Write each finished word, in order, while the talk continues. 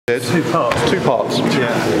Two parts. Two parts.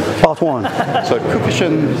 Yeah. Part one. So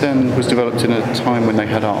kacem then was developed in a time when they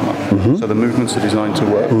had armour. So the movements are designed to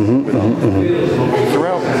work with armour.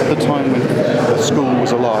 Throughout the time when the school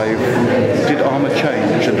was alive, did armour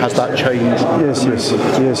change, and has that changed? Yes, yes.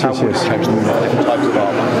 Yes, How yes, would yes. it change the movement, different types of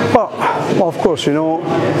armour? Well, of course, you know,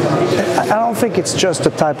 I don't think it's just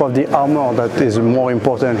the type of the armor that is more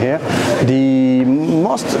important here. The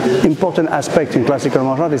most important aspect in classical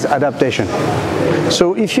martial art is adaptation.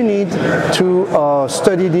 So if you need to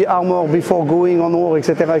study the armor before going on war,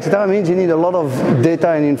 etc., means you need a lot of data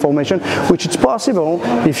and information, which is possible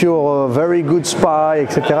if you're a very good spy,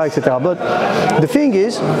 etc. But the thing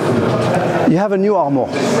is, you have a new armor.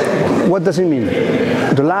 What does it mean?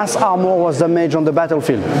 The last armor was damaged on the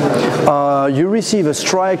battlefield. You receive a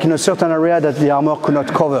strike in a certain area that the armor could not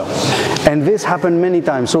cover. And this happened many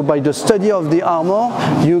times. So by the study of the armor,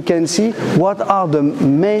 you can see what are the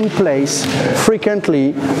main places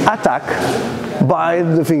frequently attacked by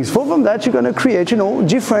the things. From that, you're going to create, you know,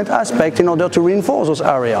 different aspects in order to reinforce those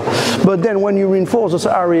areas. But then when you reinforce those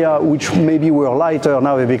areas, which maybe were lighter,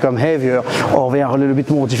 now they become heavier, or they are a little bit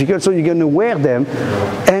more difficult, so you're going to wear them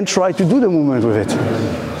and try to do the movement with it.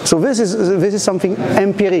 So this is something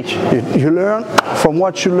empiric. You learn from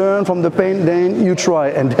what you learn from the pain, then you try.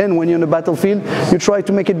 And then when you're on the battlefield, you try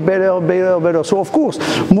to make it better. So of course,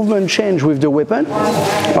 movement change with the weapon,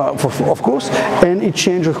 of course, and it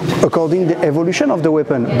changes according to the evolution of the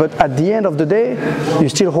weapon. But at the end of the day, you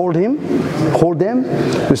still hold them,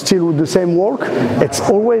 you still do the same work. It's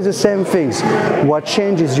always the same things. What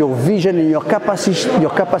changes your vision and your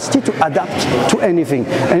capacity to adapt to anything.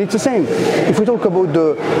 And it's the same. If we talk about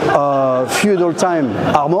the feudal time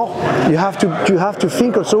armor, you have to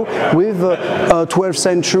think also with 12th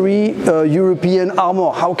century European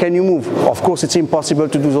armor. How can you move? Of course, it's impossible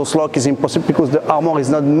to do those locks. It's impossible because the armor is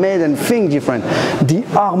not made and think different. The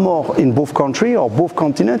armor in both countries or both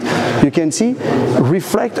continents, you can see,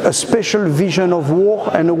 reflect a special vision of war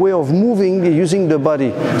and a way of moving using the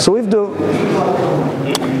body. So if the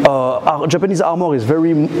our Japanese armor is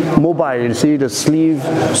very mobile. You see the sleeve,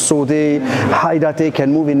 sode, haidate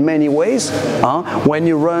can move in many ways. When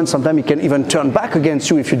you run, sometimes it can even turn back against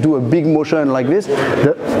you if you do a big motion like this.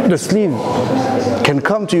 The sleeve can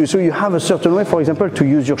come to you, so you have a certain way, for example, to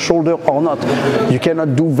use your shoulder or not. You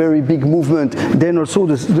cannot do very big movement. Then also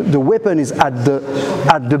the weapon is at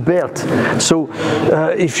the belt. So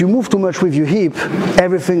if you move too much with your hip,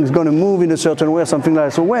 everything is going to move in a certain way, or something like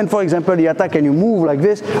that. So when, for example, you attack and you move like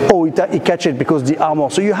this, it catches it because the armor.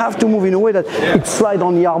 So you have to move in a way that it slides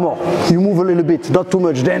on the armor. You move a little bit, not too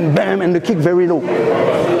much, then bam, and the kick very low.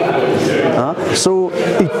 So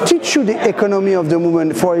it teaches you the economy of the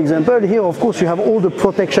movement. For example, here of course you have all the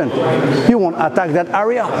protection. You won't attack that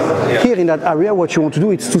area. Here in that area, what you want to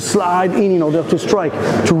do is to slide in order to strike,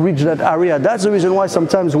 to reach that area. That's the reason why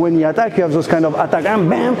sometimes when you attack, you have those kind of attack, and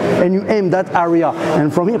bam, and you aim that area.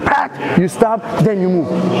 And from here, pack, you stop, then you move.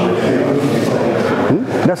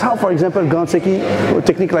 That's how, for example, ganseki,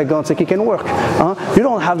 technique like ganseki can work. You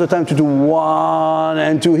don't have the time to do 1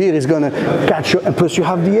 and 2 here. It's going to catch you, and plus you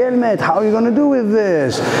have the helmet. How are you going to do with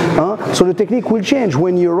this? So the technique will change.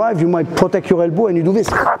 When you arrive, you might protect your elbow and you do this.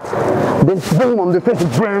 Then boom, on the face,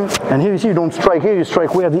 bam. And here you see you don't strike here, you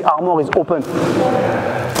strike where the armor is open.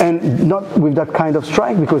 And not with that kind of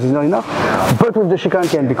strike because it's not enough, but with the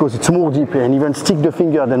Shikanken because it's more deep and even stick the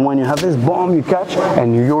finger. Then when you have this, bomb, you catch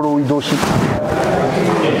and you yoro idoshi.